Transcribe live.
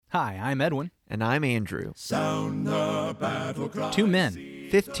Hi, I'm Edwin. And I'm Andrew. Sound the battle cry. 2 men,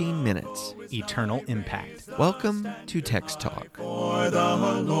 15 minutes. eternal impact. Welcome to Text Talk. For the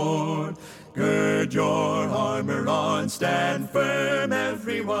Lord, gird your armor on, stand firm,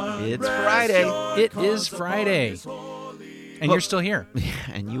 everyone. It's Rest Friday. your It cause is upon Friday. His holy And you're still here.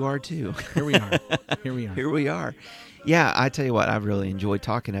 And you are too. Here we are. Here we are. Here we are. Yeah, I tell you what, I've really enjoyed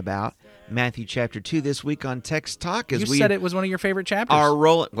talking about Matthew chapter 2 this week on Text Talk. You said it was one of your favorite chapters. Are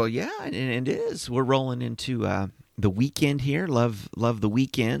rolling. Well, yeah, and it is. We're rolling into the weekend here. Love the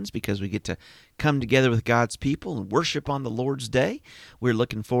weekends because we get to come together with God's people and worship on the Lord's Day. We're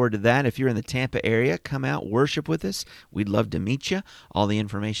looking forward to that. If you're in the Tampa area, come out, worship with us. We'd love to meet you. All the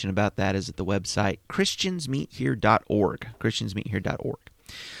information about that is at the website christiansmeethere.org. christiansmeethere.org.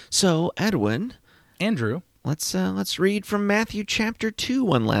 So, Edwin, Andrew. let's read from Matthew chapter 2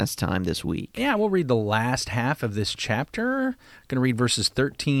 one last time this week. Yeah, we'll read the last half of this chapter. I'm going to read verses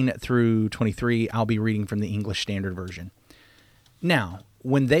 13 through 23. I'll be reading from the English Standard Version. Now,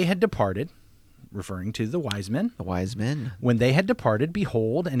 when they had departed, referring to the wise men, when they had departed,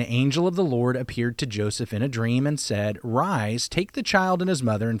 behold, an angel of the Lord appeared to Joseph in a dream and said, Rise, take the child and his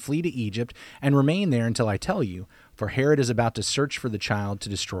mother and flee to Egypt and remain there until I tell you, for Herod is about to search for the child to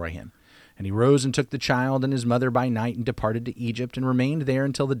destroy him. And he rose and took the child and his mother by night and departed to Egypt and remained there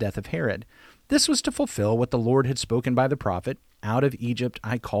until the death of Herod. This was to fulfill what the Lord had spoken by the prophet, Out of Egypt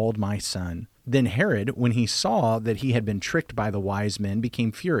I called my son. Then Herod, when he saw that he had been tricked by the wise men,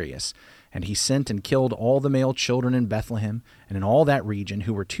 became furious. And he sent and killed all the male children in Bethlehem and in all that region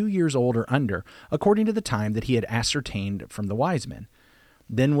who were 2 years old or under, according to the time that he had ascertained from the wise men.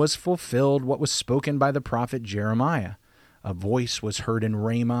 Then was fulfilled what was spoken by the prophet Jeremiah. A voice was heard in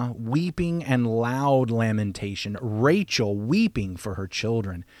Ramah, weeping and loud lamentation, Rachel weeping for her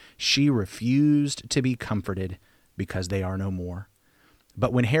children. She refused to be comforted because they are no more.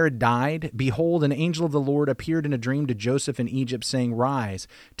 But when Herod died, behold, an angel of the Lord appeared in a dream to Joseph in Egypt, saying, Rise,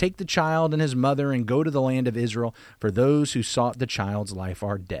 take the child and his mother and go to the land of Israel, for those who sought the child's life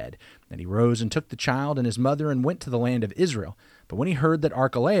are dead. And he rose and took the child and his mother and went to the land of Israel. But when he heard that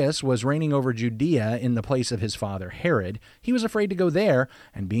Archelaus was reigning over Judea in the place of his father Herod, he was afraid to go there,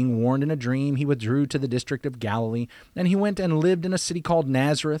 and being warned in a dream, he withdrew to the district of Galilee, and he went and lived in a city called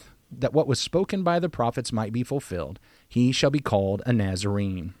Nazareth, that what was spoken by the prophets might be fulfilled. He shall be called a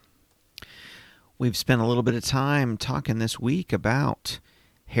Nazarene. We've spent a little bit of time talking this week about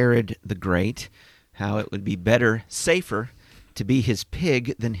Herod the Great, how it would be better, safer, to be his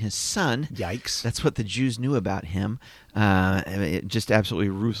pig than his son. Yikes. That's what the Jews knew about him. Just absolutely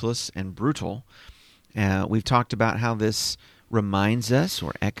ruthless and brutal. We've talked about how this reminds us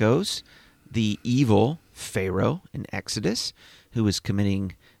or echoes the evil Pharaoh in Exodus, who was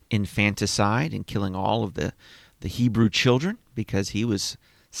committing infanticide and killing all of the Hebrew children because he was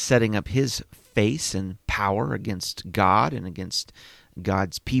setting up his face and power against God and against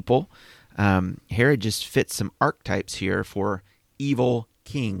God's people. Herod just fits some archetypes here for evil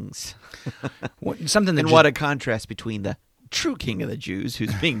kings. What a contrast between the true king of the Jews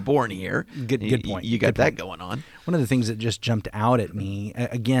who's being born here. Good point. You got that going on. One of the things that just jumped out at me,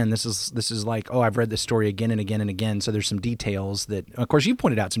 again, this is like, I've read this story again and again and again, so there's some details that, of course, you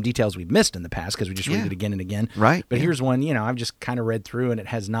pointed out some details we've missed in the past because we just read it again and again. Right. But here's one, I've just kind of read through and it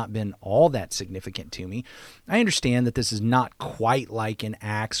has not been all that significant to me. I understand that this is not quite like in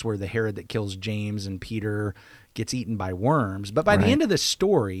Acts where the Herod that kills James and Peter gets eaten by worms. But by the end of this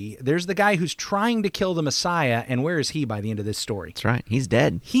story, there's the guy who's trying to kill the Messiah, and where is he by the end of this story? That's right. He's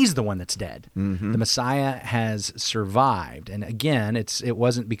dead. He's the one that's dead. Mm-hmm. The Messiah has survived. And again, it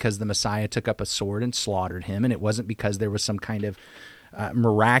wasn't because the Messiah took up a sword and slaughtered him, and it wasn't because there was some kind of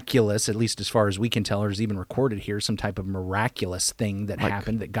miraculous, at least as far as we can tell, or is even recorded here, some type of miraculous thing that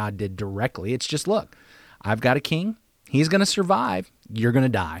happened that God did directly. It's just, look, I've got a king. He's going to survive. You're going to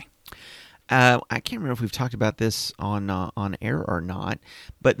die. I can't remember if we've talked about this on air or not,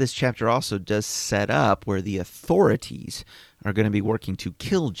 but this chapter also does set up where the authorities are going to be working to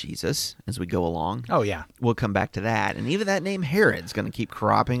kill Jesus as we go along. Oh, yeah. We'll come back to that. And even that name Herod's going to keep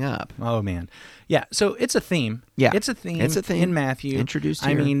cropping up. Oh, man. Yeah, so it's a theme. Yeah. It's a theme in Matthew. Introduced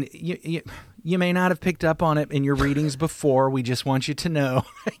here. I mean, you may not have picked up on it in your readings before. We just want you to know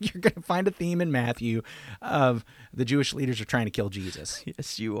you're going to find a theme in Matthew of the Jewish leaders are trying to kill Jesus.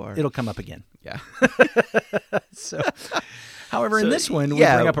 Yes, you are. It'll come up again. Yeah. However, in this one, we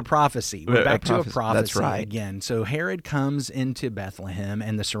bring up a prophecy. We're back to a prophecy That's right. again. So Herod comes into Bethlehem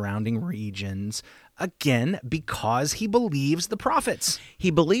and the surrounding regions again because he believes the prophets.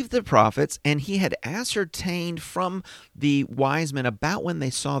 He believed the prophets, and he had ascertained from the wise men about when they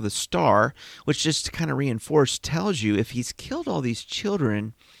saw the star, which just to kind of reinforce tells you if he's killed all these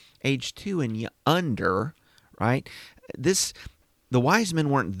children age 2 and under, right? The wise men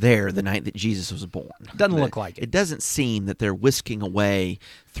weren't there the night that Jesus was born. Doesn't look like it. It doesn't seem that they're whisking away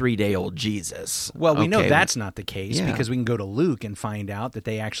 3-day-old Jesus. Well, we know that's not the case Yeah. because we can go to Luke and find out that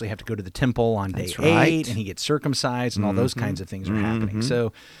they actually have to go to the temple on day That's 8, right. and he gets circumcised, and all those kinds of things are happening.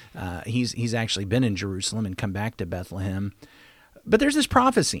 So he's actually been in Jerusalem and come back to Bethlehem. But there's this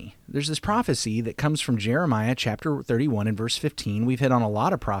prophecy. There's this prophecy that comes from Jeremiah chapter 31 and verse 15. We've hit on a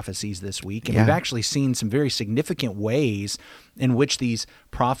lot of prophecies this week, and Yeah. we've actually seen some very significant ways in which these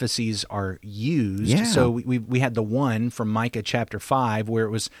prophecies are used. Yeah. So we had the one from Micah chapter 5 where it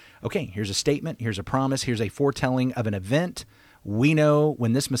was, okay, here's a statement, here's a promise, here's a foretelling of an event. We know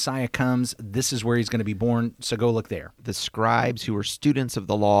when this Messiah comes, this is where he's going to be born, so go look there. The scribes who were students of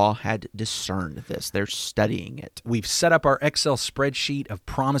the law had discerned this. They're studying it. We've set up our Excel spreadsheet of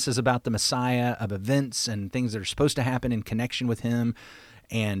promises about the Messiah, of events and things that are supposed to happen in connection with him.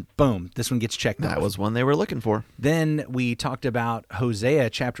 And boom, this one gets checked off. That was one they were looking for. Then we talked about Hosea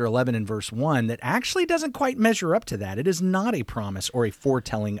chapter 11 and verse 1 that actually doesn't quite measure up to that. It is not a promise or a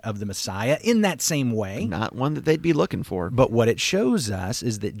foretelling of the Messiah in that same way. Not one that they'd be looking for. But what it shows us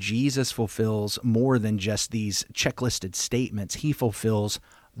is that Jesus fulfills more than just these checklisted statements. He fulfills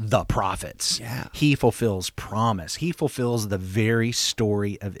the prophets. Yeah. He fulfills promise. He fulfills the very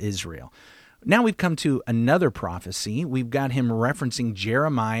story of Israel. Now we've come to another prophecy. We've got him referencing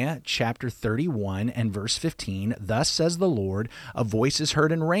Jeremiah chapter 31 and verse 15. Thus says the Lord, a voice is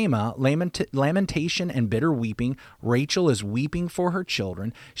heard in Ramah, lamentation and bitter weeping. Rachel is weeping for her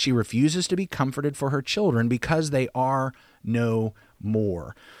children. She refuses to be comforted for her children because they are no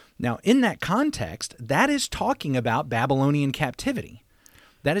more. Now, in that context, that is talking about Babylonian captivity.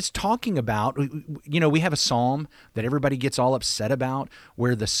 That is talking about, we have a psalm that everybody gets all upset about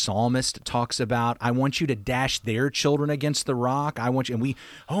where the psalmist talks about, I want you to dash their children against the rock. I want you, and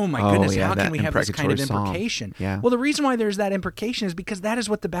oh my goodness, how can we have this kind of imprecation? Yeah. Well, the reason why there's that imprecation is because that is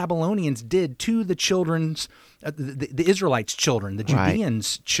what the Babylonians did to the children's, the Israelites' children, the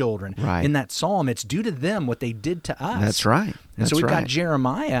Judeans' children. Right. In that psalm, it's due to them what they did to us. That's right. And so we've got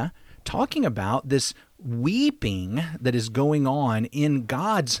Jeremiah talking about this weeping that is going on in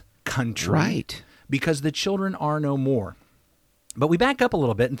God's country, right? Because the children are no more. But we back up a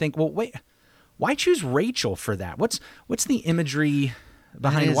little bit and think, well, wait, why choose Rachel for that? What's the imagery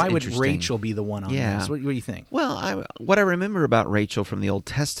behind why would Rachel be the one on this? What do you think? Well, what I remember about Rachel from the Old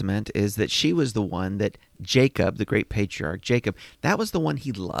Testament is that she was the one that Jacob, the great patriarch Jacob, that was the one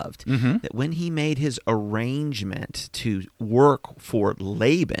he loved. Mm-hmm. That when he made his arrangement to work for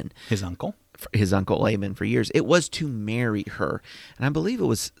Laban, His uncle Laban for years, it was to marry her. And I believe it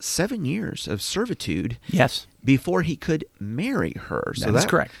was 7 years of servitude Yes. before he could marry her. So That's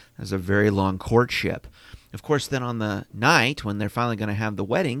correct. That was a very long courtship. Of course, then on the night when they're finally going to have the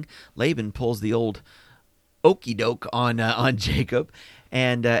wedding, Laban pulls the old okey doke on Jacob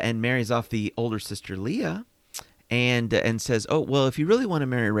and marries off the older sister Leah, and says, "Oh well, if you really want to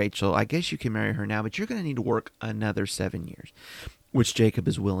marry Rachel, I guess you can marry her now, but you're going to need to work another 7 years," which Jacob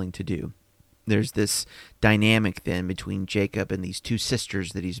is willing to do. There's this dynamic then between Jacob and these two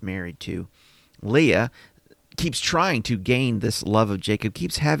sisters that he's married to. Leah keeps trying to gain this love of Jacob,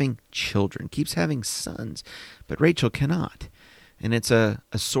 keeps having children, keeps having sons, but Rachel cannot. And it's a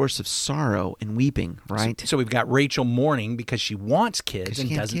source of sorrow and weeping, right? So we've got Rachel mourning because she wants kids and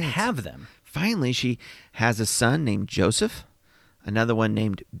she can't doesn't kids. have them. Finally, she has a son named Joseph, another one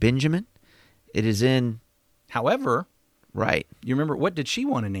named Benjamin. It is in... However, Right. you remember, what did she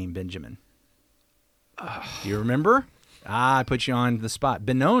want to name Benjamin? Do you remember? I put you on the spot.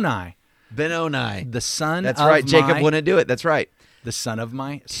 Benoni, Benoni. the son That's of right. Jacob my, wouldn't do it. That's right. the son of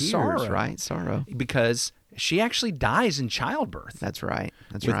my Tears, sorrow. right? Sorrow. Because she actually dies in childbirth. That's right.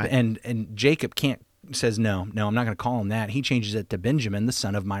 That's With- right. And Jacob says, no, I'm not going to call him that. He changes it to Benjamin, the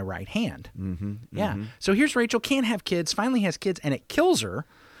son of my right hand. Mm-hmm, Yeah. So here's Rachel, can't have kids, finally has kids, and it kills her.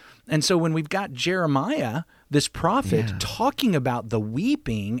 And so when we've got Jeremiah, this prophet, Yeah. talking about the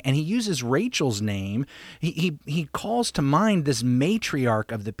weeping, and he uses Rachel's name, he calls to mind this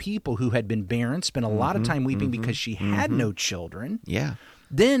matriarch of the people who had been barren, spent a lot of time weeping because she had no children. Yeah.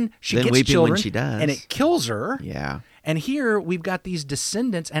 Then she Then gets weeping when children, she does. and it kills her. Yeah. And here we've got these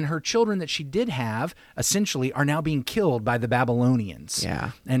descendants, and her children that she did have, essentially, are now being killed by the Babylonians.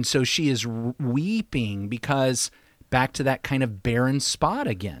 Yeah. And so she is weeping because back to that kind of barren spot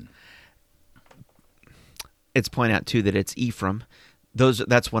again. It's point out too that it's Ephraim.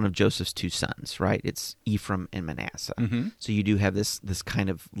 That's one of Joseph's two sons, right? It's Ephraim and Manasseh. Mm-hmm. So you do have this kind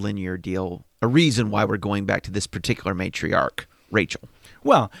of linear deal, a reason why we're going back to this particular matriarch, Rachel.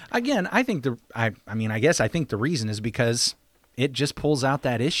 Well, again, I think I think the reason is because it just pulls out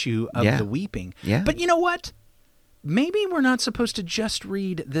that issue of Yeah. the weeping. Yeah. But you know what? Maybe we're not supposed to just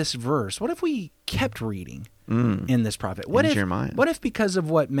read this verse. What if we kept reading in this prophet? What if Jeremiah. What if because of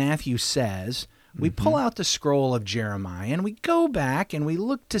what Matthew says, we pull out the scroll of Jeremiah and we go back and we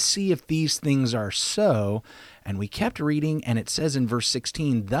look to see if these things are so, and we kept reading, and it says in verse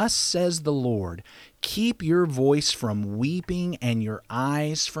 16, "Thus says the Lord, keep your voice from weeping and your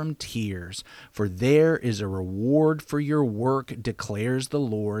eyes from tears, for there is a reward for your work, declares the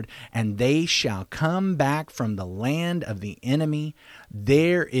Lord, and they shall come back from the land of the enemy.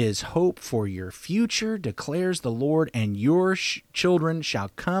 There is hope for your future, declares the Lord, and your children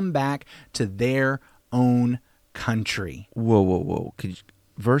shall come back to their own country." Whoa, whoa, whoa.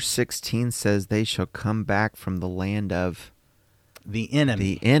 Verse 16 says they shall come back from the land of The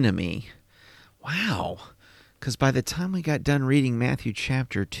enemy. the enemy. Wow. Because by the time we got done reading Matthew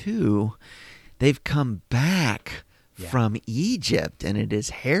chapter 2, they've come back from Egypt, and it is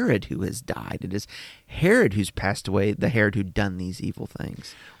Herod who has died. It is Herod who's passed away, the Herod who done these evil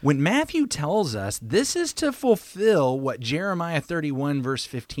things. When Matthew tells us this is to fulfill what Jeremiah 31 verse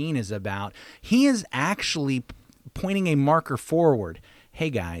 15 is about, he is actually pointing a marker forward. Hey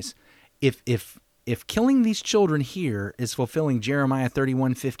guys, if killing these children here is fulfilling Jeremiah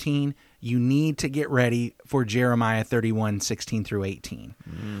 31:15, you need to get ready for Jeremiah 31:16 through 18.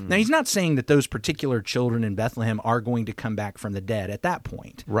 Now, he's not saying that those particular children in Bethlehem are going to come back from the dead at that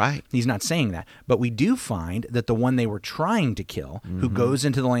point. Right. He's not saying that. But we do find that the one they were trying to kill, who goes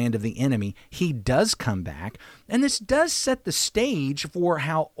into the land of the enemy, he does come back. And this does set the stage for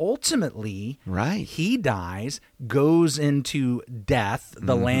how ultimately he dies, goes into death,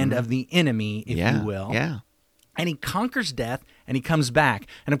 the land of the enemy, if you will. Yeah. And he conquers death, and he comes back.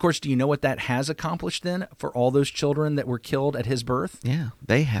 And of course, do you know what that has accomplished then for all those children that were killed at his birth? Yeah.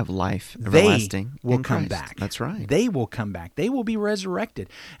 They have life everlasting. They will in come Christ. back. That's right. They will come back. They will be resurrected.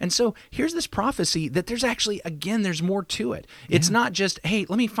 And so here's this prophecy that there's actually, again, there's more to it. It's not just, hey,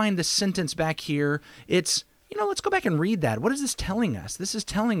 let me find this sentence back here. It's, let's go back and read that. What is this telling us? This is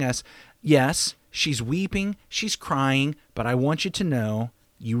telling us, yes, she's weeping, she's crying, but I want you to know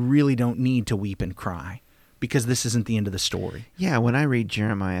you really don't need to weep and cry, because this isn't the end of the story. Yeah, when I read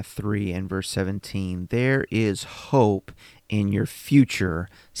Jeremiah 3 and verse 17, there is hope in your future,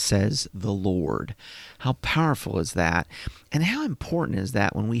 says the Lord. How powerful is that? And how important is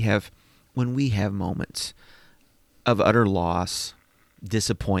that when we have moments of utter loss,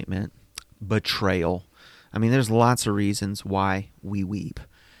 disappointment, betrayal? I mean, there's lots of reasons why we weep.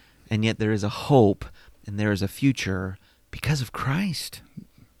 And yet there is a hope and there is a future because of Christ.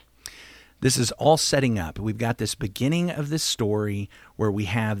 This is all setting up. We've got this beginning of this story where we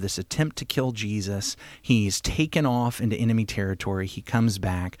have this attempt to kill Jesus. He's taken off into enemy territory. He comes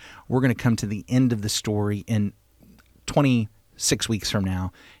back. We're going to come to the end of the story in 26 weeks from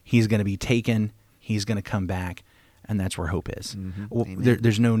now. He's going to be taken. He's going to come back. And that's where hope is. Well,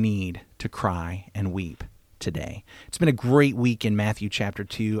 there's no need to cry and weep today. It's been a great week in Matthew chapter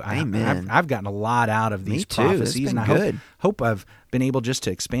 2. Amen. I've gotten a lot out of these Me too. It's prophecies, been and I good. hope I've been able just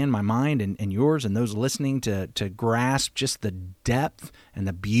to expand my mind and yours and those listening to grasp just the depth and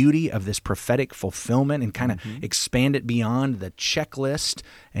the beauty of this prophetic fulfillment, and kind of expand it beyond the checklist,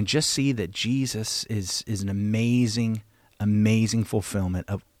 and just see that Jesus is an amazing, amazing fulfillment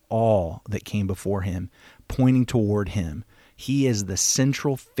of all that came before him, pointing toward him. He is the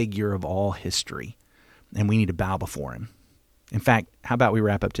central figure of all history, and we need to bow before him. In fact, how about we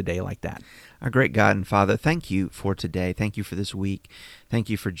wrap up today like that? Our great God and Father, thank you for today. Thank you for this week. Thank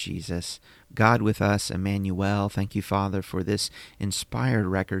you for Jesus. God with us, Emmanuel. Thank you, Father, for this inspired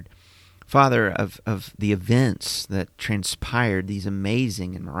record. Father, of the events that transpired, these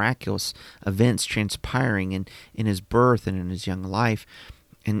amazing and miraculous events transpiring in his birth and in his young life.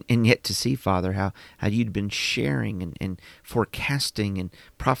 And yet to see, Father, how you'd been sharing and forecasting and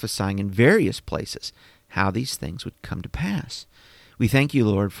prophesying in various places how these things would come to pass. We thank you,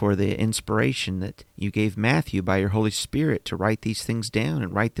 Lord, for the inspiration that you gave Matthew by your Holy Spirit to write these things down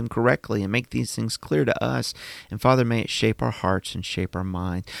and write them correctly and make these things clear to us. And Father, may it shape our hearts and shape our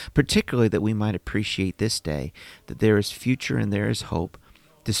minds, particularly that we might appreciate this day, that there is future and there is hope,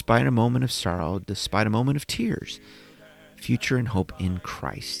 despite a moment of sorrow, despite a moment of tears. Future and hope in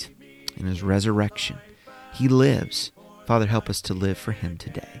Christ, in his resurrection. He lives. Father, help us to live for him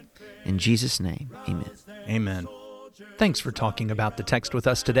today. In Jesus' name, amen. Amen. Thanks for talking about the text with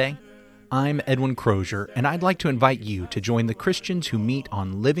us today. I'm Edwin Crozier, and I'd like to invite you to join the Christians who meet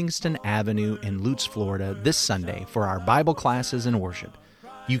on Livingston Avenue in Lutz, Florida this Sunday for our Bible classes and worship.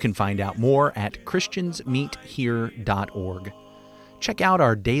 You can find out more at christiansmeethere.org. Check out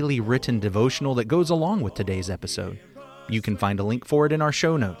our daily written devotional that goes along with today's episode. You can find a link for it in our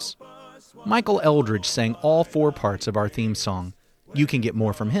show notes. Michael Eldridge sang all 4 parts of our theme song. You can get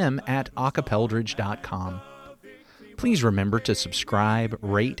more from him at acapeldridge.com. Please remember to subscribe,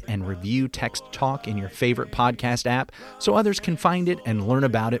 rate, and review Text Talk in your favorite podcast app so others can find it and learn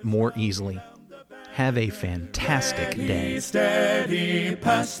about it more easily. Have a fantastic day. Steady,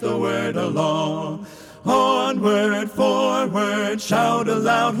 pass the word along. Onward, forward, shout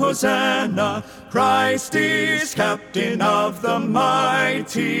aloud, Hosanna. Christ is captain of the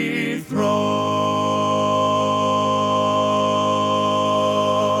mighty throne.